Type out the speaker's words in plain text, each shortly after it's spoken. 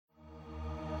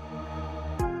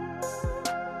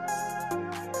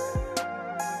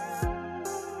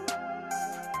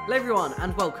Hello everyone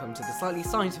and welcome to the Slightly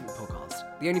Scientific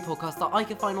Podcast, the only podcast that I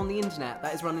can find on the internet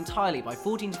that is run entirely by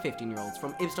 14 to 15 year olds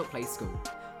from Ibstock Place School.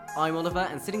 I'm Oliver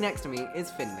and sitting next to me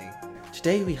is Finley.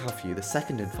 Today we have for you the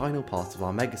second and final part of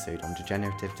our megasode on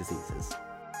degenerative diseases.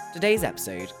 Today's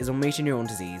episode is on motor neuron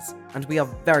disease, and we are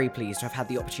very pleased to have had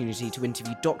the opportunity to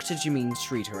interview Dr. Jemeen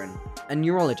Sreedharan, a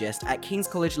neurologist at King's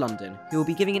College London, who will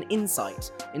be giving an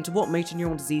insight into what motor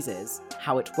neuron disease is,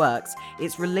 how it works,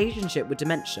 its relationship with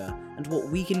dementia, and what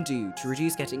we can do to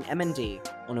reduce getting MND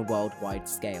on a worldwide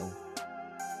scale.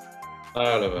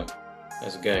 Hi Oliver,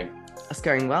 how's it going? It's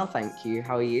going well, thank you.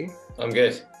 How are you? I'm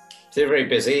good. Still very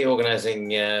busy organising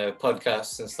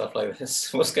podcasts and stuff like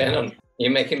this. What's going on?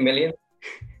 You making millions?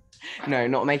 No,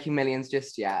 not making millions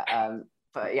just yet.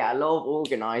 But yeah, a lot of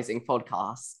organising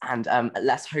podcasts and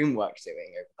less homework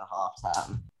doing over the half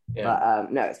term. Yeah.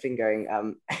 But no, it's been going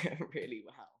really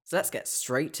well. So let's get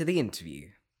straight to the interview.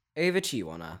 Over to you,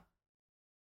 Anna.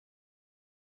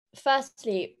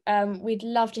 Firstly, we'd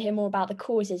love to hear more about the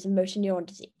causes of motor neuron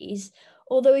disease.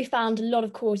 Although we found a lot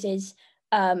of causes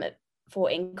for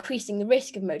increasing the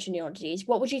risk of motor neuron disease,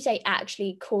 what would you say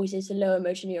actually causes the lower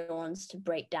motor neurons to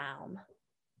break down?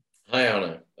 Hi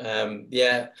Anna.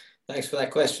 Yeah, thanks for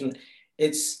that question.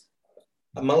 It's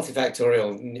a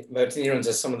multifactorial. Motor neurons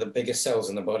are some of the biggest cells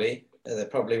in the body. They're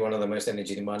probably one of the most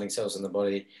energy demanding cells in the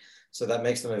body. So that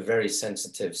makes them a very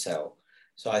sensitive cell.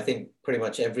 So I think pretty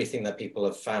much everything that people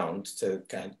have found to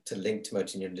link to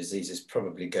motor neuron disease is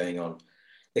probably going on.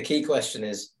 The key question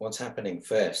is what's happening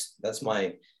first? That's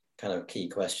my kind of key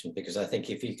question, because I think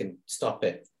if you can stop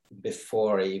it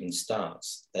before it even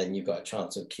starts, then you've got a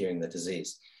chance of curing the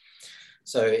disease.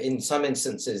 So in some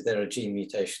instances, there are gene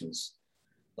mutations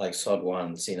like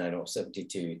SOD1,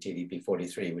 C9orf72,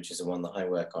 TDP43, which is the one that I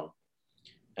work on.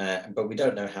 But we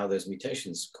don't know how those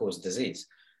mutations cause disease.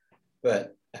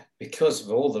 But because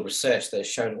of all the research that has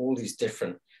shown all these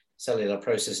different cellular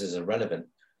processes are relevant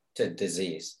to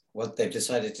disease, what they've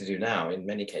decided to do now in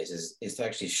many cases is to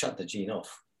actually shut the gene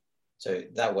off. So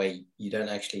that way you don't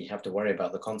actually have to worry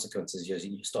about the consequences. You're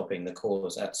stopping the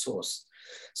cause at source.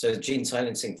 So gene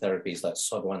silencing therapies like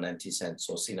SOD1 antisense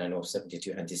or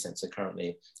C9orf72 antisense are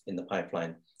currently in the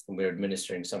pipeline, and we're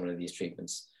administering some of these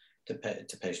treatments to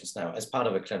patients now as part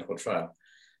of a clinical trial.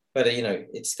 But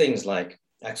it's things like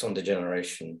axon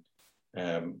degeneration,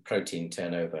 protein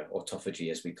turnover,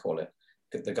 autophagy as we call it,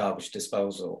 the garbage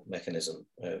disposal mechanism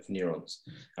of neurons.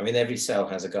 I mean, every cell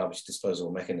has a garbage disposal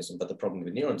mechanism, but the problem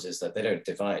with neurons is that they don't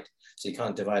divide. So you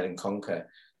can't divide and conquer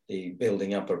the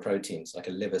building up of proteins like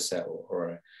a liver cell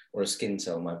or a skin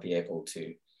cell might be able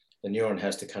to. The neuron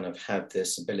has to kind of have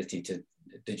this ability to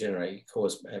degenerate,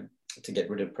 to get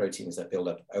rid of proteins that build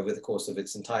up over the course of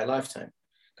its entire lifetime.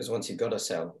 Because once you've got a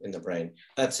cell in the brain,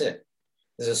 that's it.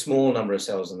 There's a small number of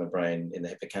cells in the brain, in the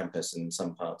hippocampus and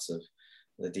some parts of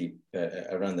the deep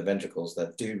around the ventricles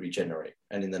that do regenerate,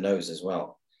 and in the nose as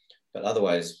well. But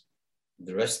otherwise,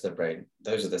 the rest of the brain,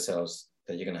 those are the cells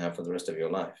that you're going to have for the rest of your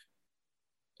life.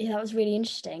 Yeah, that was really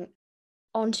interesting.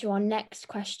 On to our next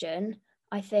question.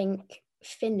 I think,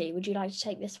 Finley, would you like to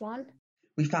take this one?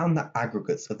 We found that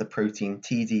aggregates of the protein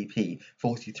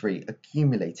TDP43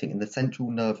 accumulating in the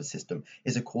central nervous system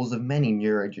is a cause of many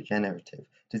neurodegenerative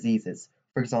diseases,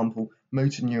 for example,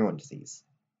 motor neuron disease.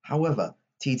 However,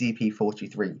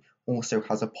 TDP43 also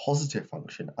has a positive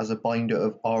function as a binder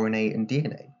of RNA and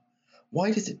DNA.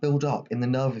 Why does it build up in the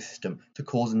nervous system to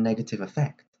cause a negative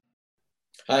effect?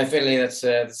 Hi, Finley. That's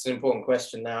an important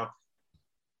question. Now,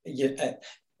 the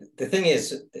thing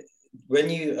is,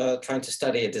 when you are trying to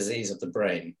study a disease of the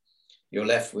brain, you're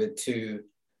left with two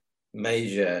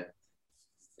major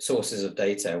sources of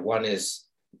data. One is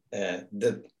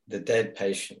the dead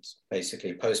patient,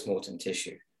 basically post-mortem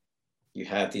tissue. You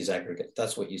have these aggregates.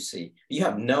 That's what you see. You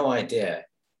have no idea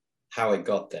how it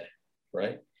got there,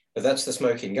 right? But that's the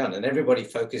smoking gun. And everybody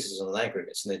focuses on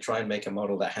aggregates and they try and make a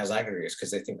model that has aggregates because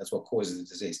they think that's what causes the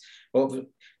disease. Well,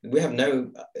 we have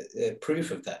no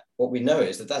proof of that. What we know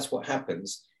is that that's what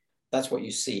happens. That's what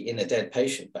you see in a dead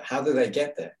patient. But how do they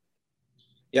get there?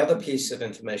 The other piece of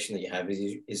information that you have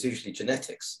is usually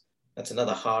genetics. That's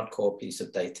another hardcore piece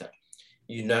of data.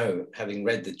 You know, having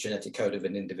read the genetic code of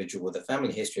an individual with a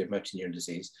family history of motor neuron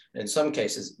disease, and in some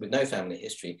cases with no family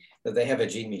history, that they have a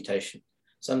gene mutation.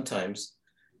 Sometimes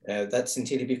that's in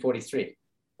TDP43.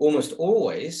 Almost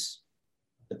always,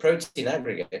 the protein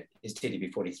aggregate is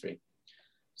TDP43.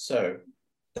 So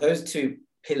those two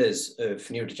pillars of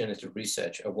neurodegenerative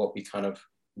research are what we kind of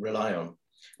rely on.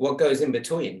 What goes in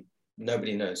between,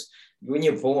 nobody knows. When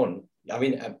you're born, I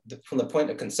mean, from the point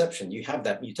of conception, you have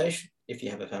that mutation if you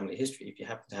have a family history, if you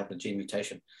happen to have a gene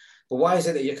mutation. But why is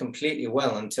it that you're completely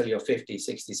well until you're 50,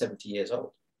 60, 70 years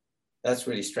old? That's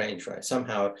really strange, right?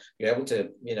 Somehow you're able to,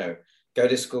 go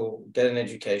to school, get an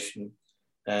education,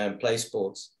 play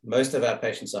sports. Most of our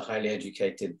patients are highly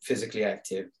educated, physically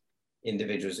active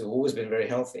individuals who've always been very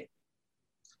healthy.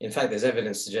 In fact, there's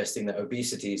evidence suggesting that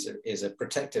obesity is a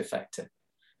protective factor.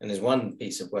 And there's one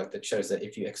piece of work that shows that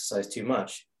if you exercise too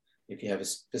much, if you have a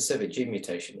specific gene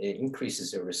mutation, it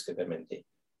increases your risk of MND.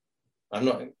 I'm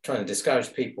not trying to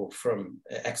discourage people from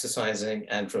exercising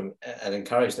and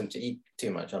encourage them to eat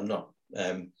too much. I'm not,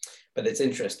 but it's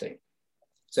interesting.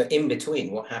 So in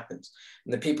between, what happens?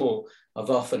 And the people have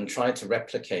often tried to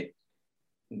replicate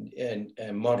and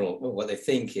model what they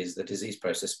think is the disease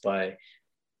process by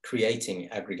creating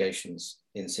aggregations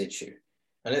in situ.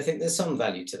 And I think there's some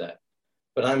value to that.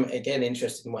 But I'm again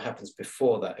interested in what happens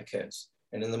before that occurs.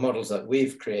 And in the models that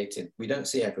we've created, we don't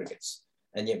see aggregates,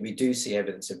 and yet we do see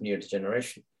evidence of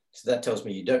neurodegeneration. So that tells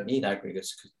me you don't need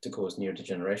aggregates to cause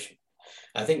neurodegeneration.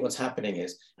 I think what's happening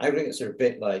is aggregates are a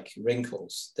bit like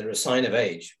wrinkles. They're a sign of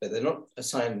age, but they're not a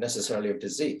sign necessarily of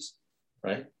disease,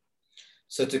 right?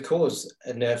 So to cause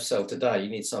a nerve cell to die, you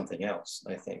need something else,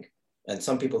 I think. And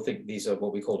some people think these are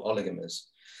what we call oligomers.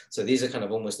 So these are kind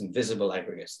of almost invisible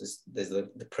aggregates. There's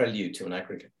the prelude to an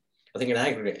aggregate. I think an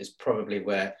aggregate is probably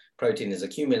where protein is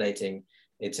accumulating.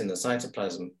 It's in the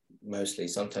cytoplasm mostly,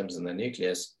 sometimes in the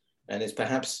nucleus. And it's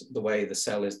perhaps the way the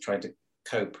cell is trying to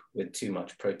cope with too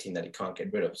much protein that it can't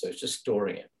get rid of. So it's just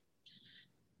storing it.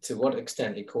 To what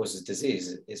extent it causes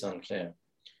disease is unclear.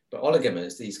 But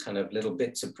oligomers, these kind of little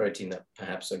bits of protein that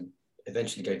perhaps are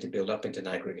eventually going to build up into an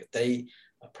aggregate, they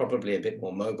are probably a bit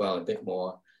more mobile, a bit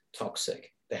more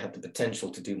toxic. They have the potential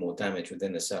to do more damage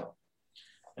within the cell.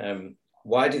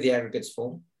 Why do the aggregates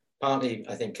form? Partly,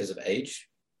 I think, because of age,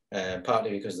 partly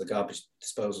because the garbage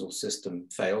disposal system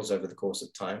fails over the course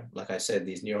of time. Like I said,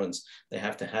 these neurons, they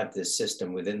have to have this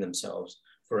system within themselves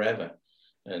forever.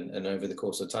 And over the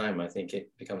course of time, I think it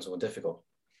becomes more difficult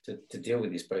to deal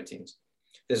with these proteins.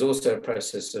 There's also a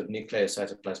process of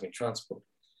nucleocytoplasmic transport.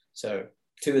 So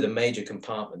two of the major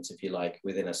compartments, if you like,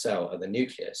 within a cell are the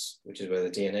nucleus, which is where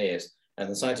the DNA is, and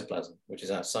the cytoplasm, which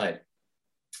is outside.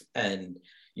 And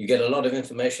you get a lot of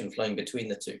information flowing between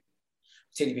the two.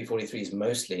 TDP-43 is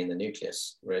mostly in the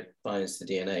nucleus, where it binds to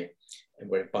DNA and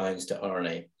where it binds to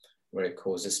RNA, where it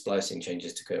causes splicing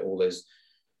changes to create all those,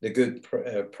 the good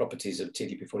properties of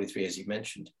TDP-43, as you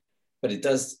mentioned. But it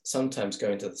does sometimes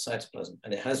go into the cytoplasm,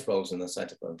 and it has roles in the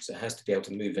cytoplasm, so it has to be able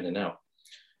to move in and out.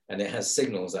 And it has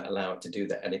signals that allow it to do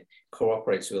that, and it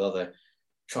cooperates with other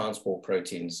transport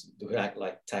proteins who act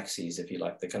like taxis, if you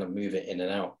like. They kind of move it in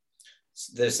and out.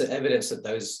 So there's evidence that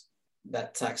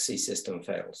that taxi system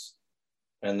fails,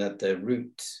 and that the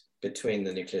route between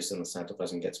the nucleus and the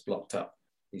cytoplasm gets blocked up,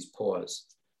 these pores.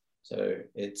 So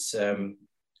it's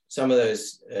some of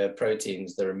those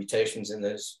proteins, there are mutations in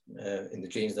those, in the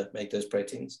genes that make those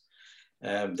proteins.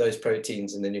 Those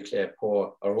proteins in the nuclear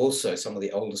pore are also some of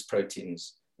the oldest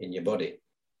proteins in your body.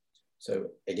 So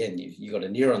again, you've got a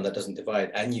neuron that doesn't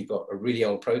divide, and you've got a really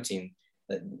old protein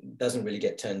that doesn't really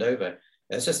get turned over.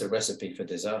 That's just a recipe for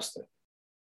disaster.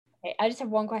 Okay, I just have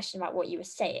one question about what you were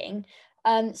saying.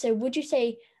 So would you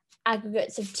say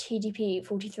aggregates of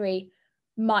TDP-43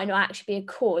 might not actually be a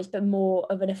cause, but more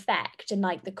of an effect, and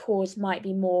like the cause might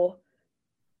be more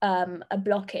a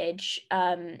blockage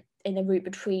in the route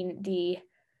between the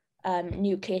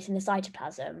nucleus and the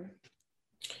cytoplasm?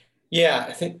 Yeah,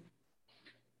 I think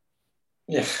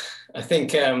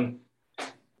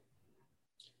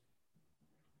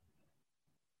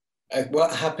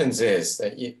what happens is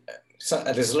that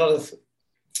there's a lot of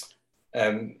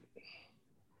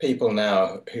people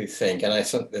now who think, and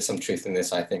there's some truth in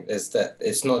this, I think, is that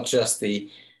it's not just the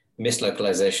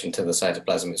mislocalization to the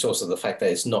cytoplasm, it's also the fact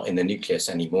that it's not in the nucleus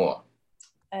anymore,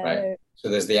 right? So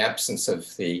there's the absence of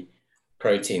the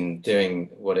protein doing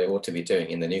what it ought to be doing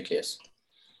in the nucleus.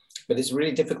 But it's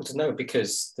really difficult to know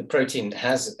because the protein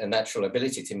has a natural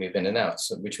ability to move in and out,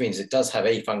 so, which means it does have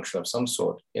a function of some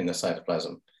sort in the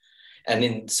cytoplasm. And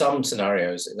in some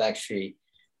scenarios,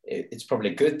 it's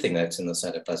probably a good thing that it's in the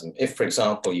cytoplasm. If, for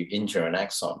example, you injure an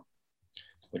axon,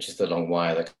 which is the long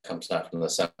wire that comes out from the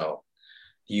cell,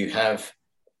 you have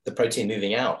the protein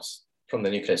moving out from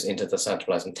the nucleus into the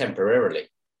cytoplasm temporarily,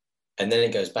 and then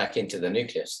it goes back into the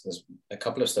nucleus. There's a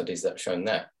couple of studies that have shown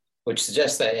that, which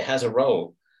suggests that it has a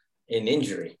role in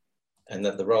injury, and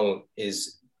that the role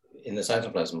is in the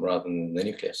cytoplasm rather than the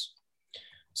nucleus.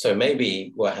 So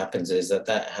maybe what happens is that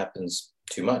happens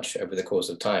too much over the course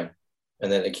of time,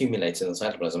 and then accumulates in the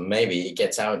cytoplasm. Maybe it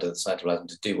gets out of the cytoplasm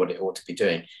to do what it ought to be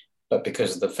doing, but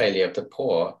because of the failure of the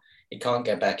pore, it can't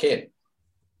get back in.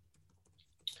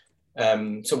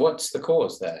 So what's the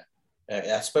cause there?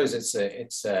 I suppose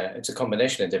it's a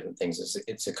combination of different things.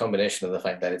 It's a combination of the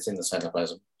fact that it's in the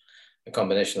cytoplasm, a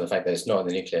combination of the fact that it's not in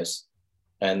the nucleus,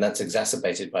 and that's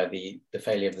exacerbated by the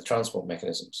failure of the transport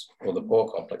mechanisms or the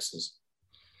pore complexes.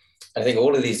 I think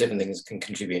all of these different things can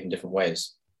contribute in different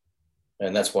ways.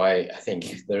 And that's why I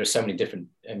think there are so many different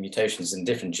mutations in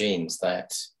different genes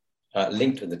that are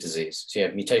linked with the disease. So you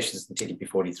have mutations in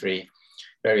TDP43,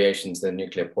 variations in the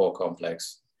nuclear pore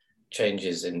complex,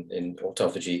 changes in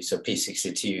autophagy. So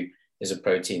P62 is a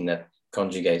protein that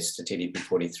conjugates to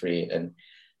TDP43 and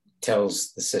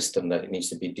tells the system that it needs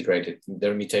to be degraded.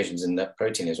 There are mutations in that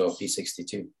protein as well,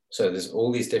 P62. So there's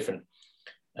all these different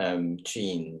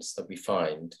genes that we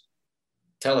find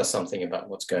tell us something about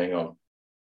what's going on.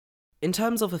 In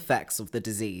terms of effects of the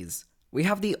disease, we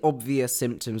have the obvious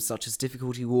symptoms such as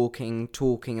difficulty walking,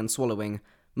 talking and swallowing,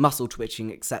 muscle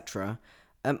twitching, etc.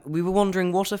 We were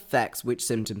wondering what affects which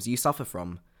symptoms you suffer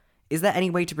from. Is there any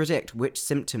way to predict which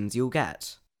symptoms you'll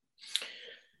get?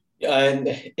 And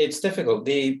it's difficult.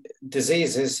 The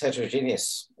disease is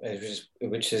heterogeneous,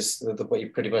 which is what you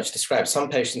pretty much described. Some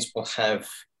patients will have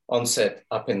onset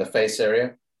up in the face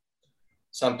area.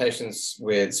 Some patients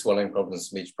with swallowing problems,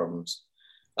 speech problems.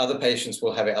 Other patients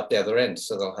will have it up the other end,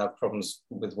 so they'll have problems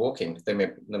with walking. They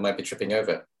might be tripping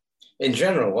over. In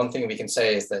general, one thing we can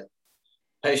say is that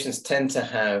patients tend to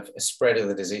have a spread of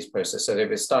the disease process. So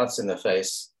if it starts in the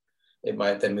face, it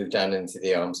might then move down into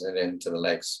the arms and into the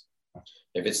legs.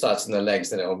 If it starts in the legs,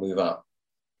 then it will move up.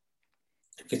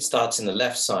 If it starts in the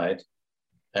left side,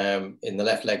 in the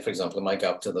left leg, for example, it might go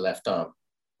up to the left arm,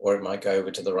 or it might go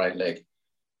over to the right leg.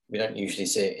 We don't usually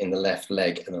see it in the left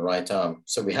leg and the right arm.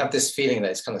 So we have this feeling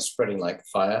that it's kind of spreading like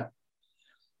fire.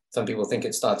 Some people think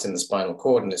it starts in the spinal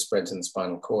cord and it spreads in the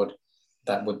spinal cord.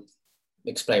 That would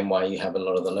explain why you have a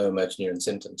lot of the lower motor neuron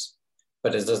symptoms,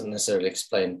 but it doesn't necessarily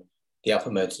explain the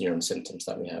upper motor neuron symptoms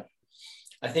that we have.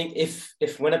 I think if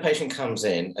when a patient comes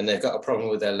in and they've got a problem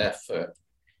with their left foot,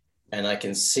 and I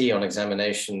can see on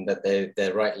examination that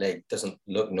their right leg doesn't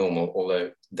look normal,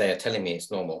 although they are telling me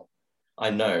it's normal,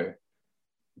 I know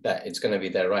that it's going to be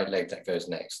their right leg that goes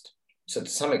next. So to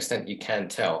some extent, you can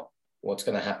tell what's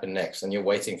going to happen next, and you're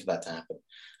waiting for that to happen.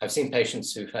 I've seen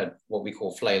patients who've had what we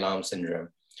call flail arm syndrome,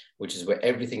 which is where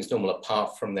everything's normal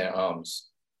apart from their arms.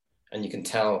 And you can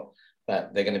tell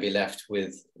that they're going to be left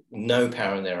with no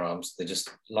power in their arms. They're just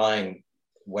lying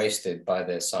wasted by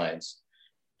their sides,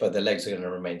 but their legs are going to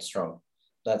remain strong.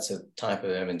 That's a type of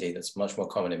MND that's much more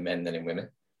common in men than in women,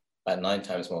 about 9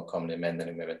 times more common in men than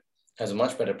in women. Has a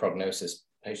much better prognosis.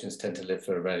 Patients tend to live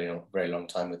for a very long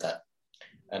time with that.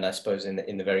 And I suppose in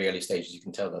the very early stages, you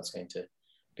can tell that's going to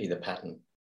be the pattern.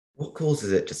 What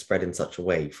causes it to spread in such a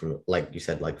way from, like you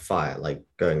said, like fire, like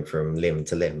going from limb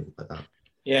to limb like that?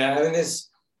 Yeah, I mean,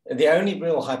 the only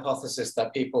real hypothesis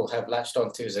that people have latched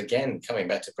onto is, again, coming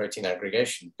back to protein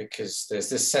aggregation, because there's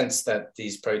this sense that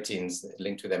these proteins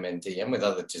linked with MND and with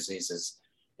other diseases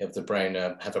of the brain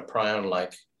have a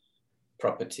prion-like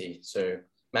property. So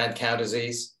man-cow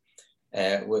disease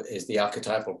is the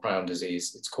archetypal prion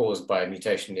disease. It's caused by a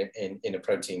mutation in a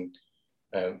protein.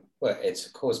 It's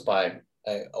caused by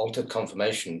altered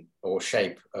conformation or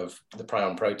shape of the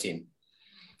prion protein.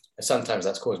 And sometimes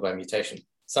that's caused by a mutation.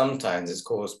 Sometimes it's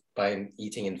caused by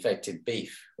eating infected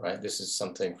beef, right? This is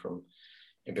something from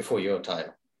before your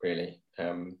time, really.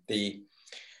 The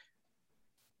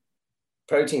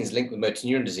proteins linked with motor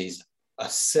neuron disease are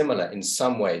similar in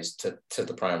some ways to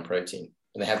the prion protein.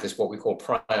 And they have this, what we call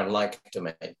prion-like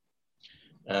domain.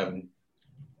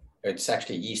 It's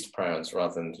actually yeast prions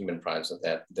rather than human prions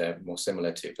that they're more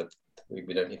similar to, but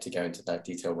we don't need to go into that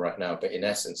detail right now. But in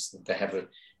essence, they have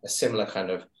a similar kind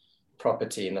of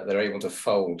property in that they're able to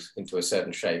fold into a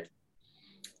certain shape.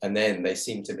 And then they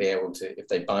seem to be able to, if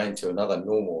they bind to another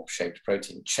normal shaped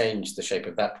protein, change the shape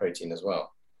of that protein as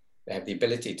well. They have the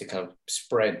ability to kind of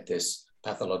spread this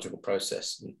pathological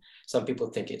process. And some people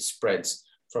think it spreads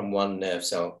from one nerve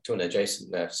cell to an adjacent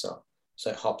nerve cell.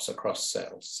 So it hops across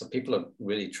cells. So people are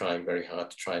really trying very hard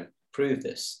to try and prove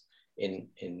this in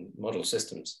model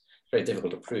systems. It's very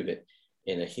difficult to prove it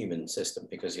in a human system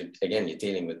because, you're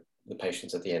dealing with the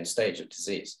patients at the end stage of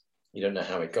disease. You don't know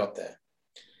how it got there.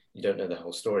 You don't know the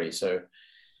whole story. So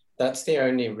that's the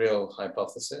only real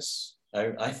hypothesis.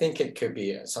 I think it could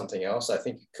be something else. I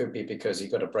think it could be because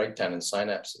you've got a breakdown in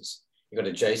synapses. You've got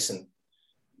adjacent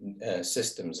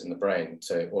systems in the brain,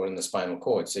 or in the spinal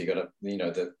cord. So you've got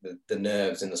the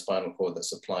nerves in the spinal cord that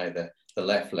supply the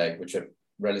left leg, which are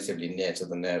relatively near to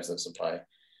the nerves that supply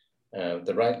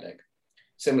the right leg.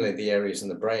 Similarly, the areas in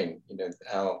the brain,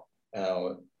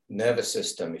 our nervous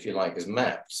system, if you like, is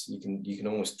mapped. You can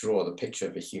almost draw the picture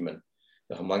of a human,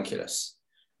 the homunculus.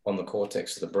 on the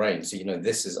cortex of the brain. So,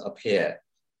 this is up here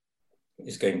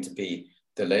is going to be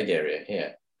the leg area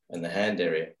here and the hand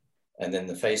area and then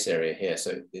the face area here.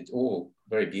 So it all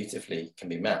very beautifully can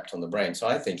be mapped on the brain. So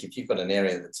I think if you've got an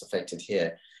area that's affected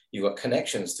here, you've got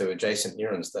connections to adjacent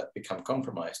neurons that become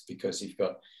compromised because you've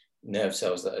got nerve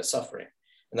cells that are suffering.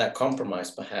 And that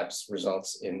compromise perhaps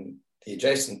results in the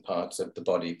adjacent parts of the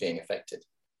body being affected.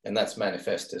 And that's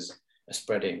manifest as a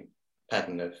spreading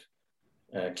pattern of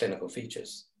clinical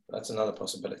features. That's another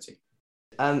possibility.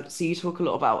 So you talk a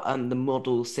lot about the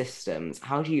model systems.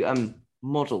 How do you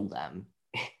model them?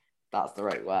 That's the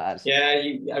right word. Yeah,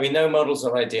 no models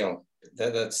are ideal.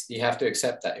 You have to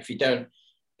accept that. If you don't,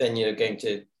 then your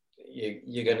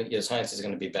science is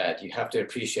going to be bad. You have to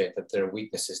appreciate that there are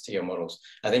weaknesses to your models.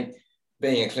 I think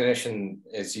being a clinician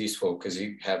is useful because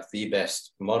you have the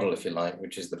best model, if you like,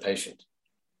 which is the patient.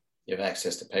 You have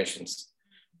access to patients.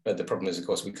 But the problem is, of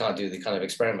course, we can't do the kind of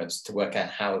experiments to work out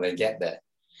how they get there.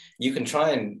 You can try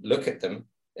and look at them,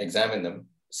 examine them,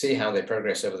 see how they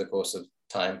progress over the course of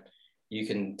time. You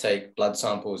can take blood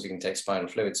samples, you can take spinal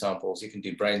fluid samples, you can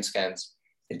do brain scans.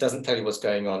 It doesn't tell you what's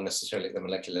going on necessarily at the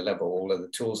molecular level. All of the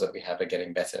tools that we have are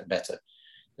getting better and better.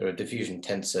 There are diffusion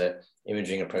tensor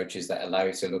imaging approaches that allow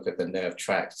you to look at the nerve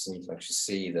tracts, and you can actually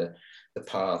see the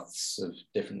paths of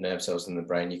different nerve cells in the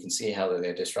brain. You can see how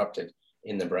they're disrupted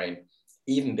in the brain,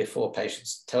 even before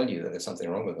patients tell you that there's something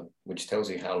wrong with them, which tells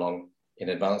you how long in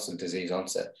advance of disease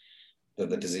onset that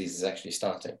the disease is actually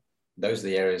starting. Those are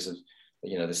the areas of,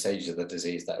 the stages of the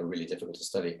disease that are really difficult to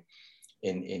study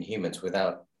in humans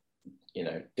without,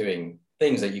 doing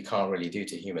things that you can't really do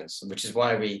to humans, which is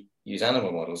why we use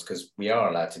animal models, because we are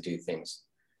allowed to do things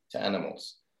to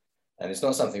animals. And it's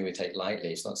not something we take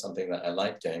lightly. It's not something that I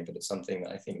like doing, but it's something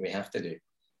that I think we have to do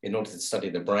in order to study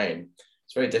the brain.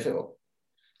 It's very difficult.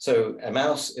 So a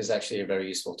mouse is actually a very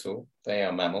useful tool. They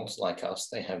are mammals like us.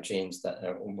 They have genes that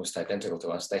are almost identical to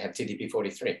us. They have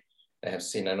TDP43. They have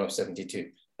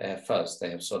C9orf72. They have fuzz. They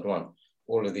have SOD1.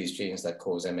 All of these genes that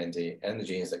cause MND and the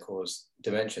genes that cause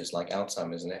dementias like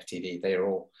Alzheimer's and FTD, they are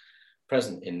all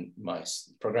present in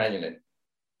mice. Progranulin,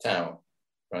 tau,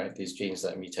 right? These genes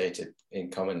that are mutated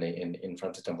commonly in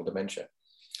frontotemporal dementia.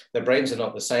 Their brains are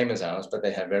not the same as ours, but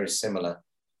they have very similar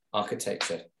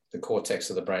architecture. The cortex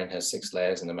of the brain has 6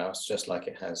 layers in the mouse, just like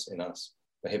it has in us.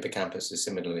 The hippocampus is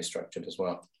similarly structured as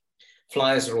well.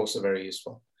 Flies are also very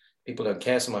useful. People don't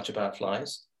care so much about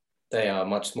flies. They are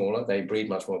much smaller. They breed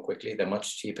much more quickly. They're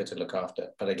much cheaper to look after.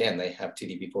 But again, they have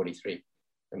TDP43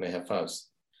 and they have fuzz.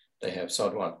 They have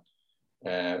SOD1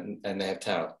 and they have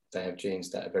tau. They have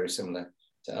genes that are very similar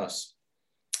to us.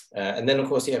 And then, of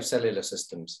course, you have cellular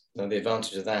systems. Now, the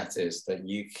advantage of that is that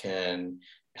you can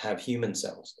have human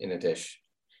cells in a dish.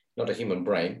 Not a human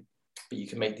brain, but you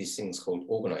can make these things called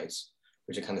organoids,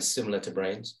 which are kind of similar to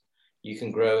brains. You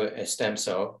can grow a stem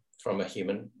cell from a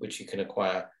human, which you can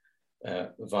acquire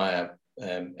via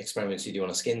experiments you do on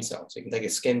a skin cell. So you can take a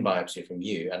skin biopsy from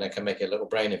you, and I can make a little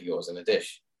brain of yours in a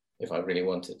dish if I really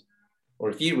wanted, or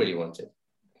if you really wanted.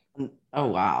 Oh,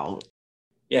 wow.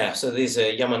 Yeah, so there's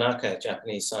a Yamanaka,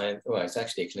 Japanese scientist, well, it's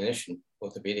actually a clinician,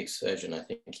 orthopedic surgeon, I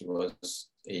think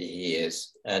he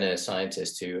is, and a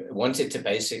scientist who wanted to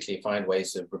basically find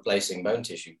ways of replacing bone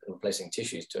tissue, replacing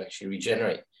tissues to actually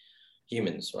regenerate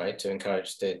humans, right? To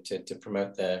encourage, to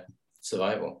promote their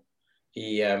survival.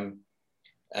 He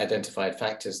identified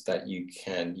factors that you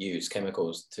can use,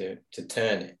 chemicals, to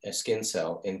turn a skin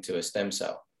cell into a stem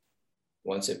cell.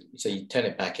 So you turn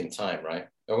it back in time, right?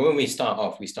 And when we start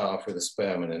off with a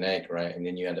sperm and an egg, right? And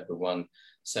then you end up with one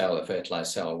cell, a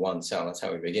fertilized cell, one cell. That's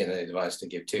how we begin. And it divides to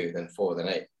give 2, then 4, then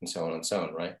 8, and so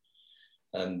on, right?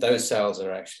 And those cells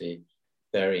are actually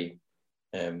very,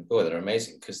 they're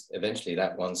amazing, because eventually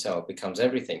that one cell becomes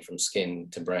everything from skin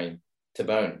to brain to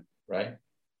bone, right?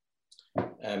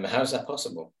 How is that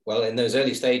possible? Well, in those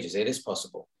early stages, it is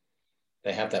possible.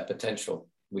 They have that potential.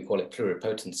 We call it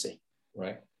pluripotency,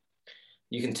 right?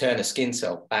 You can turn a skin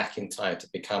cell back in time to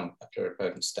become a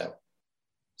pluripotent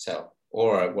cell,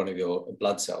 or one of your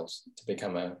blood cells to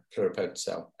become a pluripotent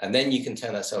cell. And then you can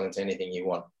turn that cell into anything you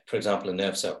want. For example, a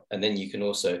nerve cell. And then you can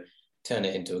also turn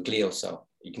it into a glial cell.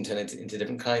 You can turn it into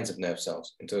different kinds of nerve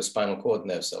cells, into a spinal cord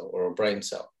nerve cell or a brain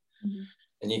cell. Mm-hmm.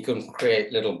 And you can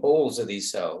create little balls of these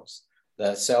cells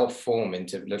that self-form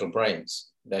into little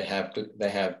brains. They have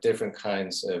different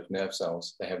kinds of nerve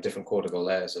cells. They have different cortical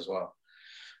layers as well.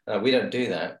 We don't do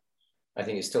that. I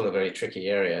think it's still a very tricky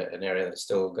area, an area that's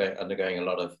still undergoing a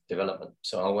lot of development.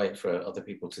 So I'll wait for other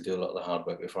people to do a lot of the hard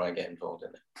work before I get involved in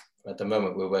it. At the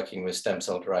moment, we're working with stem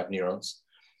cell-derived neurons,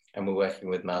 and we're working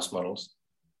with mouse models,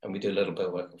 and we do a little bit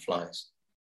of work with flies.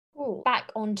 Ooh,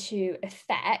 back onto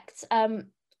effects.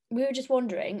 we were just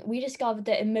wondering, we discovered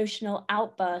that emotional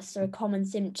outbursts are a common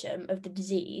symptom of the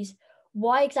disease.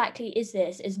 Why exactly is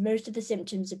this, as most of the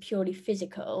symptoms are purely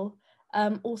physical?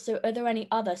 Also, are there any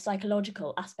other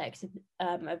psychological aspects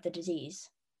of the disease?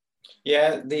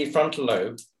 Yeah, the frontal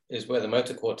lobe is where the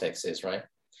motor cortex is, right?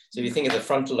 So if you think of the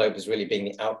frontal lobe as really being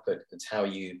the output, it's how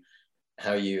you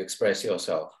express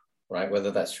yourself, right?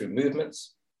 Whether that's through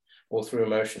movements or through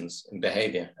emotions and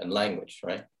behavior and language,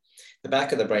 right? The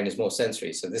back of the brain is more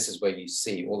sensory. So this is where you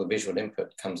see all the visual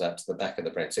input comes out to the back of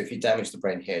the brain. So if you damage the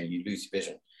brain here, you lose your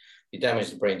vision. If you damage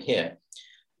the brain here,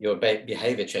 your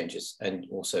behavior changes and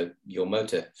also your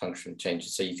motor function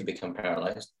changes. So you can become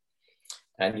paralyzed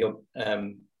and your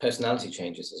personality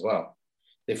changes as well.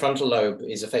 The frontal lobe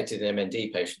is affected in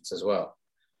MND patients as well.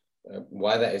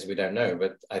 Why that is, we don't know,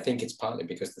 but I think it's partly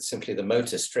because simply the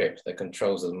motor strip that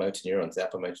controls the motor neurons, the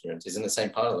upper motor neurons, is in the same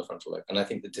part of the frontal lobe. And I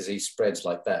think the disease spreads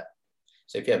like that.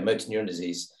 So if you have motor neuron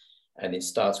disease and it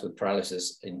starts with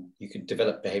paralysis, and you could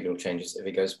develop behavioral changes if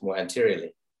it goes more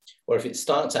anteriorly. Or if it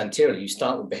starts anteriorly, you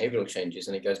start with behavioral changes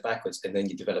and it goes backwards, and then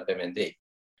you develop MND.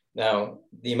 Now,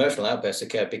 the emotional outbursts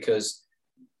occur because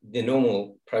the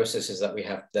normal processes that we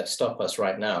have that stop us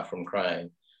right now from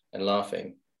crying and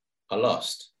laughing are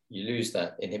lost. You lose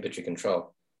that inhibitory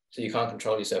control. So you can't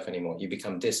control yourself anymore. You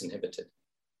become disinhibited.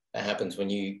 That happens when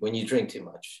you drink too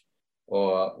much,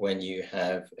 or when you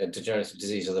have a degenerative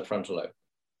disease of the frontal lobe,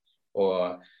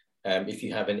 or if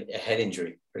you have a head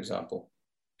injury, for example.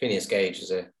 Phineas Gage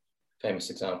is a famous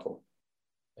example,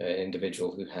 an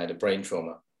individual who had a brain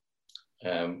trauma.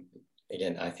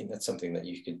 Again, I think that's something that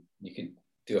you could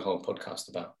do a whole podcast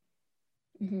about.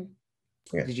 Mm-hmm.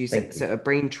 Yeah, Did you say so a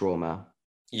brain trauma?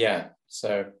 Yeah,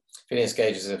 so Phineas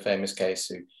Gage is a famous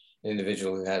case, an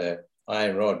individual who had an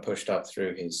iron rod pushed up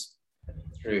through his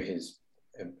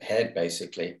head,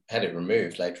 basically, had it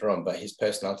removed later on, but his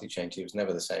personality changed. He was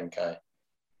never the same guy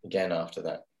again after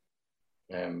that.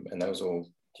 And that was all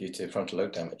due to frontal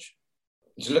lobe damage.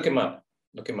 Just look him up.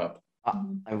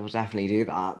 I will definitely do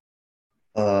that.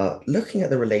 Looking at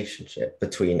the relationship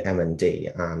between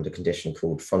MND and a condition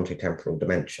called frontotemporal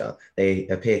dementia, they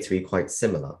appear to be quite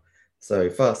similar. So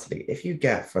firstly, if you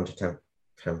get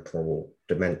frontotemporal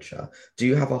dementia, do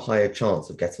you have a higher chance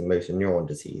of getting motor neuron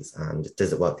disease? And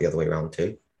does it work the other way around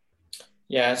too?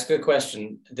 Yeah, that's a good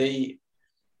question.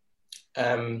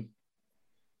 Both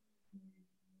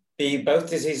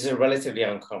diseases are relatively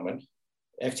uncommon.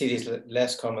 FTD is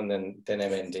less common than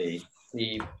MND.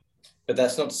 But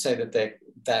that's not to say that they're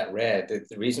that rare.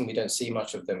 The reason we don't see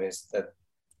much of them is that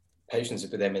patients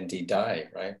with MND die,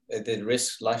 right? The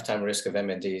lifetime risk of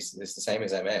MND is the same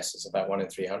as MS. It's about 1 in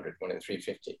 300, 1 in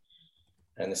 350.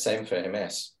 And the same for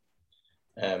MS.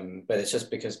 But it's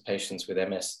just because patients with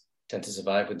MS tend to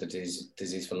survive with the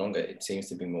disease for longer, it seems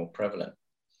to be more prevalent.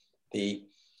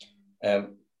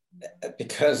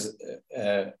 Because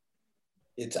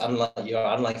you're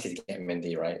unlikely to get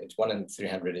MND, right? It's 1 in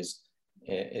 300 is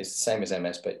the same as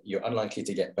MS, but you're unlikely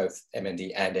to get both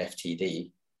MND and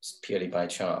FTD purely by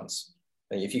chance.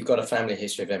 And if you've got a family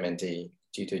history of MND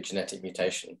due to a genetic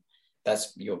mutation,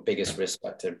 that's your biggest risk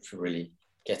factor for really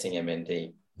getting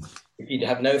MND. If you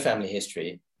have no family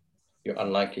history, you're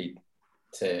unlikely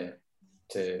to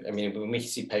I mean, when we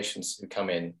see patients who come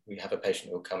in, we have a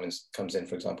patient who comes in,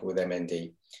 for example, with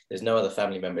MND. There's no other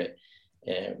family member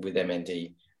with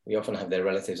MND. We often have their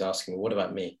relatives asking, what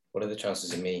about me? What are the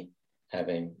chances of me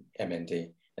having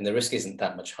MND? And the risk isn't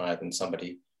that much higher than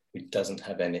somebody who doesn't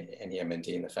have any MND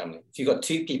in the family. If you've got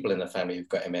 2 people in the family who've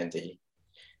got MND,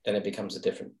 then it becomes a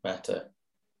different matter.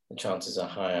 The chances are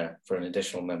higher for an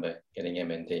additional member getting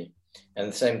MND.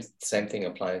 And the same thing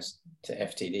applies to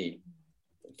FTD.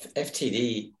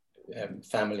 FTD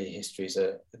family histories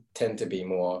tend to be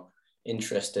more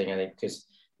interesting, I think, because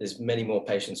there's many more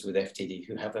patients with FTD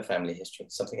who have a family history.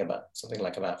 Something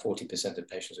like about 40% of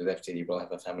patients with FTD will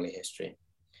have a family history.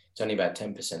 It's only about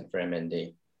 10% for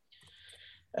MND.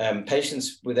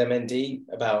 Patients with MND,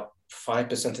 about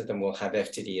 5% of them will have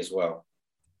FTD as well.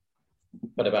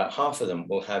 But about half of them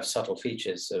will have subtle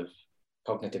features of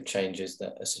cognitive changes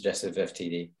that are suggestive of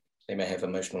FTD. They may have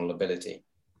emotional lability.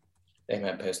 They may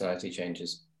have personality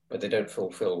changes, but they don't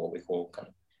fulfill what we call kind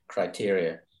of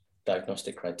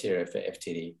diagnostic criteria for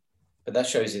FTD. But that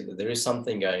shows you that there is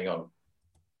something going on.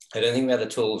 I don't think we have the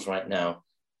tools right now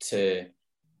to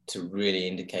really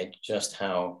indicate just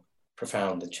how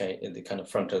profound the kind of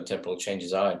frontotemporal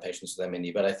changes are in patients with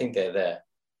MND, but I think they're there.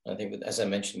 I think that, as I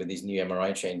mentioned, with these new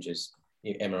MRI changes,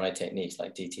 new MRI techniques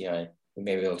like DTI, we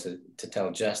may be able to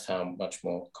tell just how much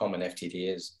more common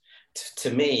FTD is.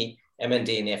 To me,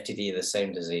 MND and the FTD are the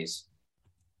same disease.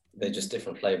 They're just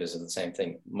different flavors of the same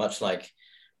thing, much like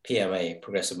PMA,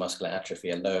 progressive muscular atrophy,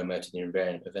 a lower motor neuron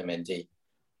variant of MND,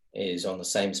 is on the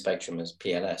same spectrum as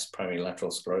PLS, primary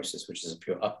lateral sclerosis, which is a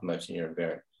pure upper motor neuron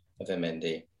variant of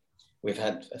MND. We've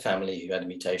had a family who had a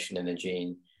mutation in a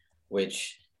gene,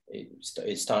 which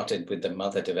it started with the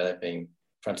mother developing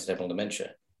frontotemporal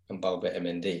dementia and bulbar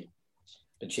MND.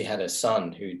 But she had a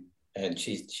son who, and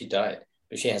she died,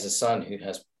 but she has a son who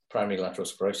has primary lateral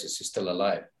sclerosis who's still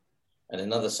alive, and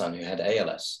another son who had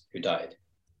ALS who died.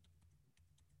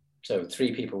 So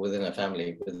 3 people within a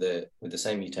family with the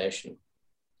same mutation,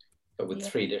 but with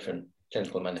 3 different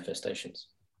clinical manifestations.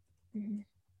 Mm-hmm.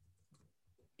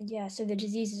 Yeah, so the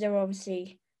diseases are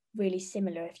obviously really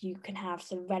similar if you can have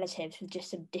some relatives with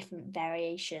just some different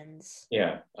variations.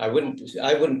 Yeah, I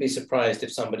wouldn't be surprised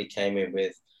if somebody came in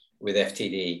with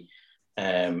FTD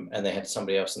and they had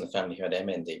somebody else in the family who had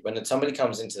MND. When somebody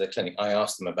comes into the clinic, I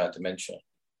ask them about dementia.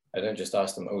 I don't just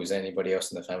ask them, oh, is there anybody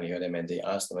else in the family who had MND?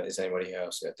 I ask them, is there anybody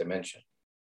else who had dementia?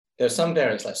 There are some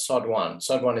variants like SOD1.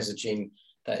 SOD1 is a gene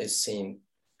that is seen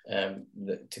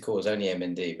to cause only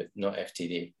MND, but not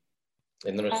FTD.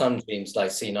 And there are some genes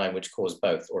like C9 which cause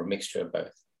both, or a mixture of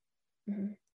both.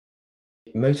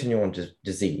 Mm-hmm. Motor neuron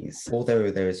disease,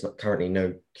 although there is currently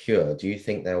no cure, do you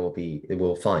think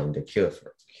we'll find a cure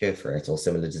for it or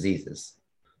similar diseases?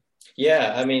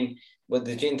 Yeah, I mean, well,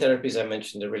 the gene therapies I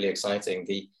mentioned are really exciting.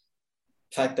 The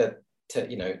fact that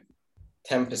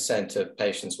 10% of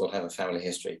patients will have a family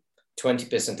history,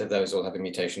 20% of those will have a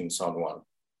mutation in SOD1,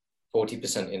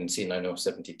 40% in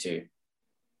C9orf72,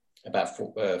 about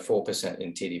 4%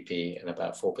 in TDP, and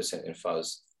about 4% in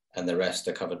fuzz, and the rest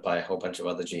are covered by a whole bunch of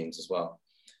other genes as well.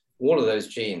 All of those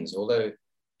genes, although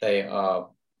they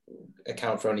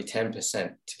account for only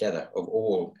 10% together of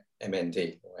all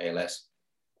MND or ALS,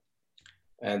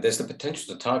 and there's the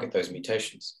potential to target those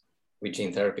mutations with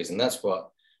gene therapies, and that's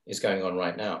what is going on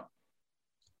right now.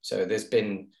 So there's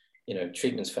been,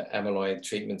 treatments for amyloid,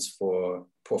 treatments for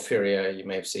porphyria. You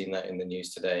may have seen that in the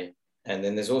news today. And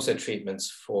then there's also treatments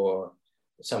for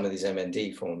some of these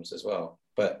MND forms as well,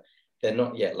 but they're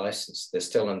not yet licensed. They're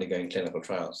still undergoing clinical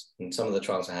trials. And some of the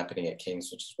trials are happening at King's,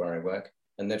 which is where I work,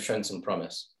 and they've shown some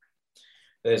promise.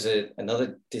 There's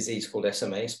another disease called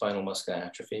SMA, spinal muscular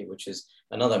atrophy, which is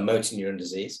another motor neuron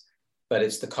disease, but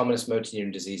it's the commonest motor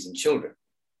neuron disease in children.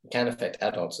 It can affect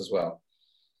adults as well.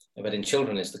 But in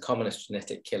children, it's the commonest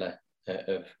genetic killer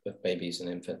of babies and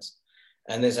infants.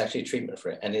 And there's actually a treatment for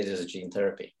it, and it is a gene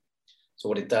therapy. So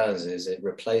what it does is it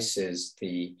replaces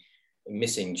the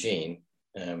missing gene.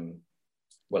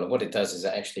 Well, what it does is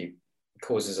it actually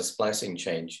causes a splicing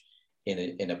change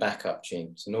in a backup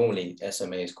gene. So normally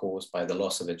SMA is caused by the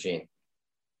loss of a gene,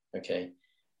 okay?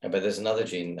 But there's another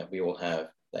gene that we all have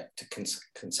that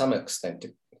can some extent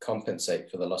to compensate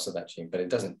for the loss of that gene, but it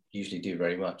doesn't usually do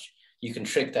very much. You can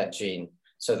trick that gene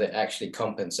so that it actually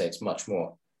compensates much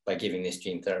more by giving this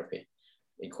gene therapy.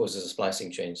 It causes a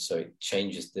splicing change, so it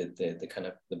changes the kind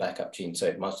of the backup gene, so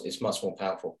it's much more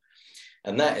powerful.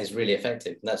 And that is really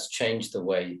effective. And that's changed the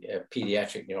way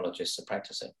pediatric neurologists are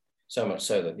practicing, so much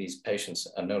so that these patients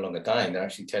are no longer dying, they're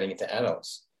actually turning into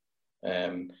adults,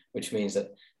 which means that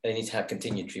they need to have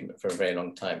continued treatment for a very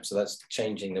long time. So that's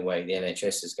changing the way the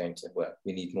NHS is going to work.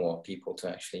 We need more people to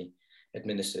actually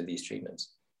administer these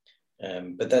treatments.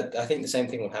 But I think the same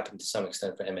thing will happen to some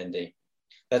extent for MND.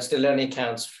 That still only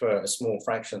accounts for a small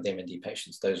fraction of the MND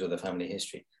patients, those with a family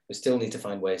history. We still need to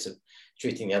find ways of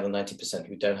treating the other 90%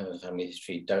 who don't have a family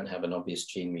history, don't have an obvious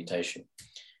gene mutation.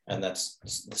 And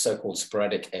that's the so-called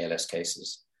sporadic ALS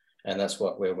cases. And that's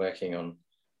what we're working on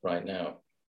right now.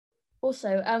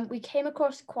 Also, we came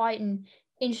across quite an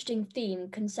interesting theme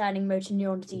concerning motor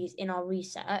neuron disease in our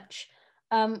research.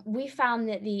 We found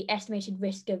that the estimated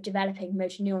risk of developing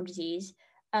motor neuron disease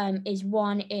is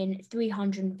 1 in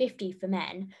 350 for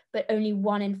men, but only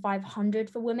 1 in 500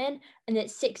 for women, and that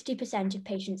 60% of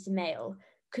patients are male.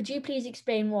 Could you please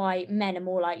explain why men are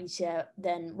more likely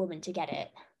than women to get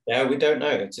it? Yeah, we don't know.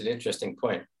 It's an interesting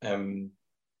point.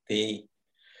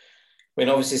 We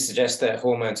obviously suggest that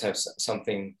hormones have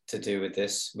something to do with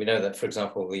this. We know that, for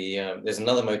example, there's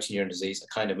another motor neuron disease, a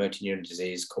kind of motor neuron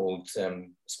disease called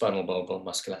spinal bulbar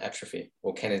muscular atrophy,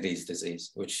 or Kennedy's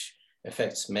disease, which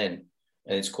affects men,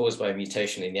 and it's caused by a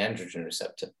mutation in the androgen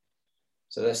receptor.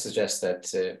 So that suggests that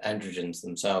androgens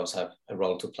themselves have a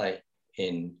role to play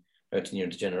in motor neuron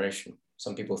degeneration.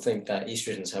 Some people think that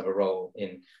estrogens have a role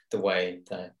in the way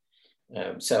that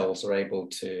cells are able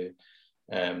to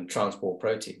transport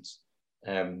proteins.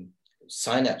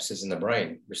 Synapses in the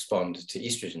brain respond to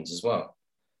estrogens as well.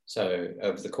 So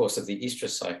over the course of the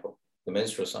estrous cycle, the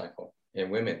menstrual cycle in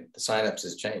women, the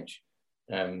synapses change.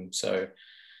 So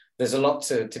there's a lot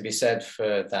to be said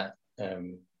for that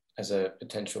as a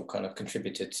potential kind of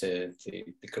contributor to the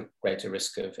greater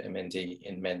risk of MND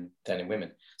in men than in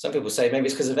women. Some people say maybe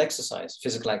it's because of exercise,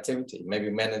 physical activity. Maybe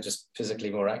men are just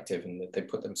physically more active and that they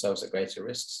put themselves at greater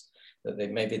risks.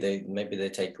 That maybe they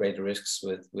take greater risks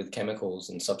with chemicals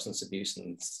and substance abuse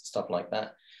and stuff like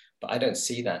that. But I don't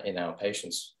see that in our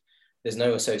patients. There's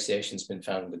no associations been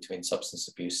found between substance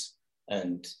abuse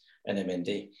and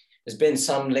MND. There's been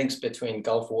some links between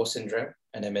Gulf War syndrome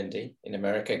and MND. In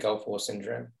America, Gulf War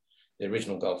syndrome, the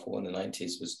original Gulf War in the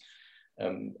 90s was,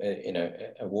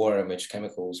 a war in which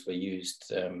chemicals were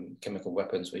used, chemical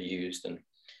weapons were used, and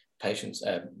patients,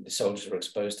 the soldiers were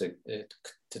exposed to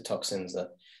toxins that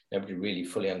nobody really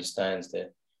fully understands the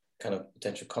kind of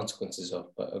potential consequences of.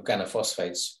 But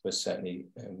organophosphates was certainly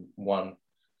one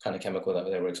kind of chemical that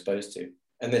they were exposed to.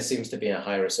 And there seems to be a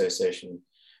higher association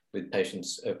with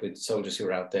patients, with soldiers who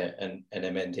are out there and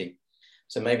MND.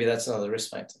 So maybe that's another risk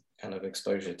factor, kind of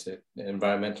exposure to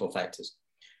environmental factors.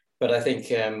 But I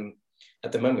think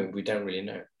at the moment, we don't really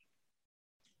know.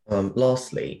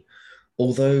 Lastly,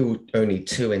 although only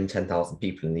 2 in 10,000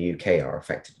 people in the UK are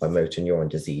affected by motor neuron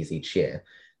disease each year,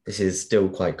 this is still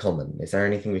quite common. Is there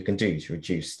anything we can do to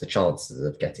reduce the chances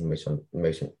of getting motor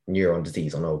neuron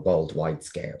disease on a worldwide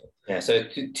scale? Yeah, so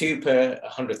 2 per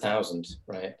 100,000,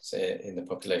 right, so in the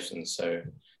population. So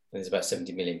there's about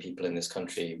 70 million people in this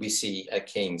country. We see at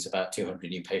King's about 200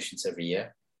 new patients every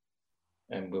year.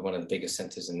 And we're one of the biggest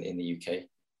centres in the UK.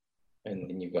 And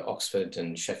then you've got Oxford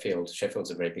and Sheffield.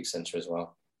 Sheffield's a very big centre as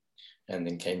well. And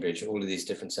then Cambridge, all of these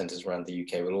different centres around the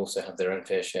UK will also have their own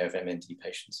fair share of MND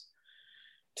patients.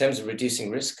 In terms of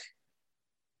reducing risk,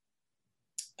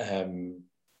 I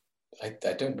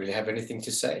don't really have anything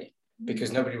to say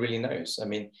because nobody really knows. I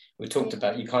mean, we talked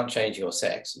about you can't change your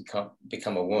sex, you can't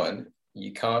become a woman,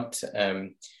 you can't,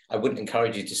 I wouldn't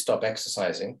encourage you to stop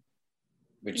exercising,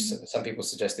 which some people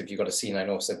suggest if you've got a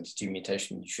C9orf72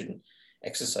 mutation, you shouldn't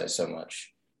exercise so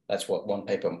much. That's what one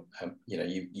paper,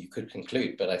 you could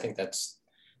conclude, but I think that's,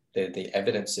 the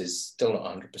evidence is still not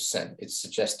 100%, it's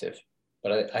suggestive.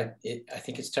 But I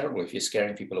think it's terrible if you're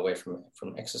scaring people away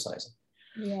from exercising.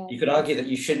 Yeah. You could argue that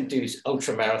you shouldn't do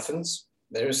ultra marathons.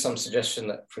 There is some suggestion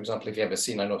that, for example, if you have a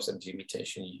C9orf72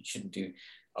 mutation, you shouldn't do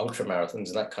ultra marathons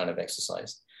and that kind of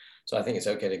exercise. So I think it's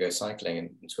okay to go cycling and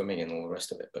swimming and all the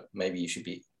rest of it, but maybe you should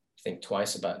think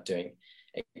twice about doing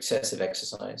excessive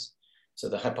exercise. So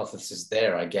the hypothesis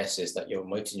there, I guess, is that your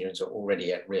motor neurons are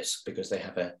already at risk because they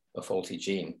have a faulty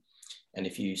gene. And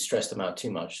if you stress them out too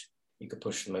much, you could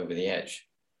push them over the edge.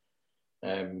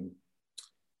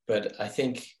 But I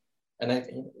think,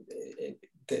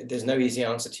 there's no easy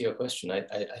answer to your question.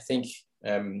 I think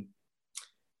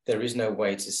there is no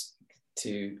way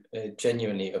to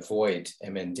genuinely avoid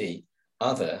MND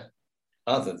other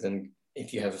than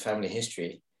if you have a family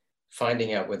history,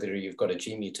 finding out whether you've got a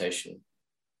gene mutation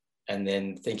and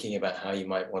then thinking about how you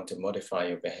might want to modify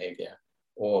your behavior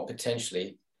or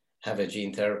potentially have a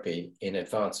gene therapy in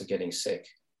advance of getting sick.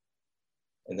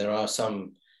 And there are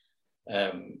some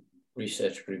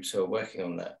research groups who are working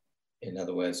on that. In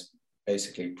other words,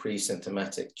 basically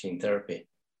pre-symptomatic gene therapy.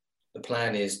 The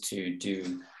plan is to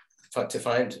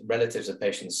find relatives of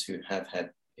patients who have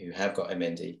got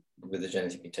MND with a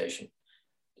genetic mutation,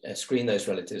 screen those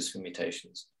relatives for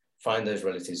mutations, find those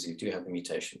relatives who do have the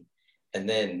mutation, and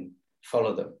then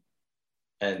follow them.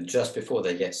 And just before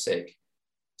they get sick,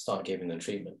 start giving them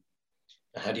treatment.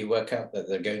 Now, how do you work out that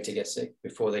they're going to get sick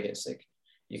before they get sick?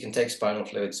 You can take spinal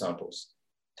fluid samples,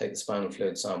 take the spinal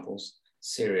fluid samples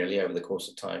serially over the course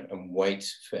of time and wait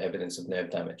for evidence of nerve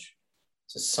damage.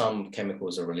 So some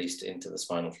chemicals are released into the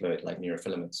spinal fluid, like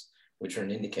neurofilaments, which are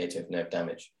an indicator of nerve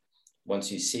damage.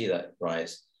 Once you see that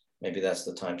rise, maybe that's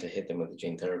the time to hit them with the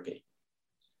gene therapy.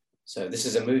 So this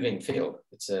is a moving field.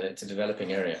 It's a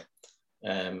developing area.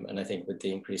 And I think with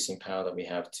the increasing power that we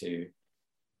have to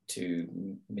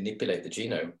manipulate the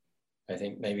genome, I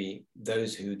think maybe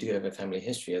those who do have a family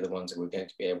history are the ones that we're going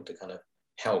to be able to kind of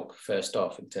help first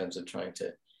off in terms of trying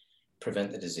to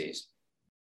prevent the disease.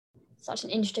 Such an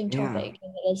interesting topic,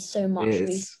 and there's so much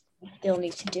we still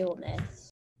need to do on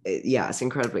this. It's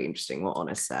incredibly interesting what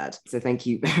Honor said. So thank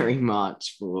you very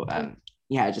much for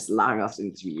just allowing us to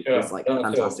interview. Sure. It's like a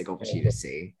fantastic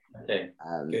opportunity. Okay,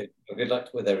 good. Well, good luck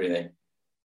with everything.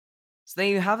 So there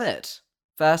you have it.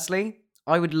 Firstly,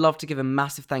 I would love to give a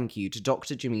massive thank you to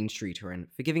Dr. Jemeen Sreedharan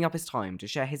for giving up his time to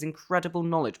share his incredible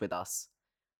knowledge with us.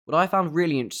 What I found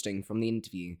really interesting from the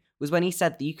interview was when he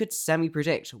said that you could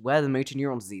semi-predict where the motor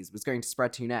neuron disease was going to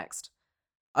spread to next.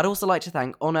 I'd also like to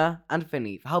thank Honor and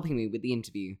Finley for helping me with the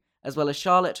interview, as well as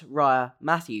Charlotte, Raya,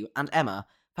 Matthew and Emma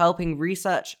for helping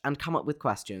research and come up with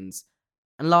questions.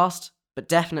 And last, but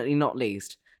definitely not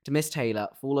least, to Miss Taylor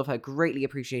for all of her greatly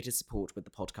appreciated support with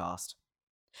the podcast.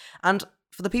 And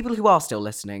for the people who are still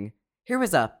listening, here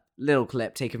is a little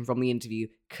clip taken from the interview,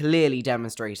 clearly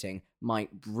demonstrating my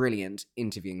brilliant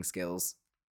interviewing skills.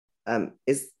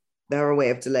 Is there a way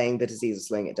of delaying the disease or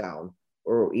slowing it down,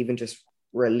 or even just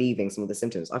relieving some of the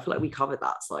symptoms? I feel like we covered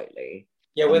that slightly.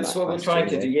 Yeah, well, that's what we're trying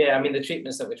to do. Yeah, I mean, the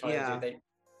treatments that we're trying to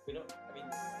do,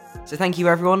 So thank you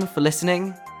everyone for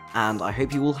listening, and I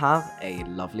hope you all have a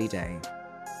lovely day.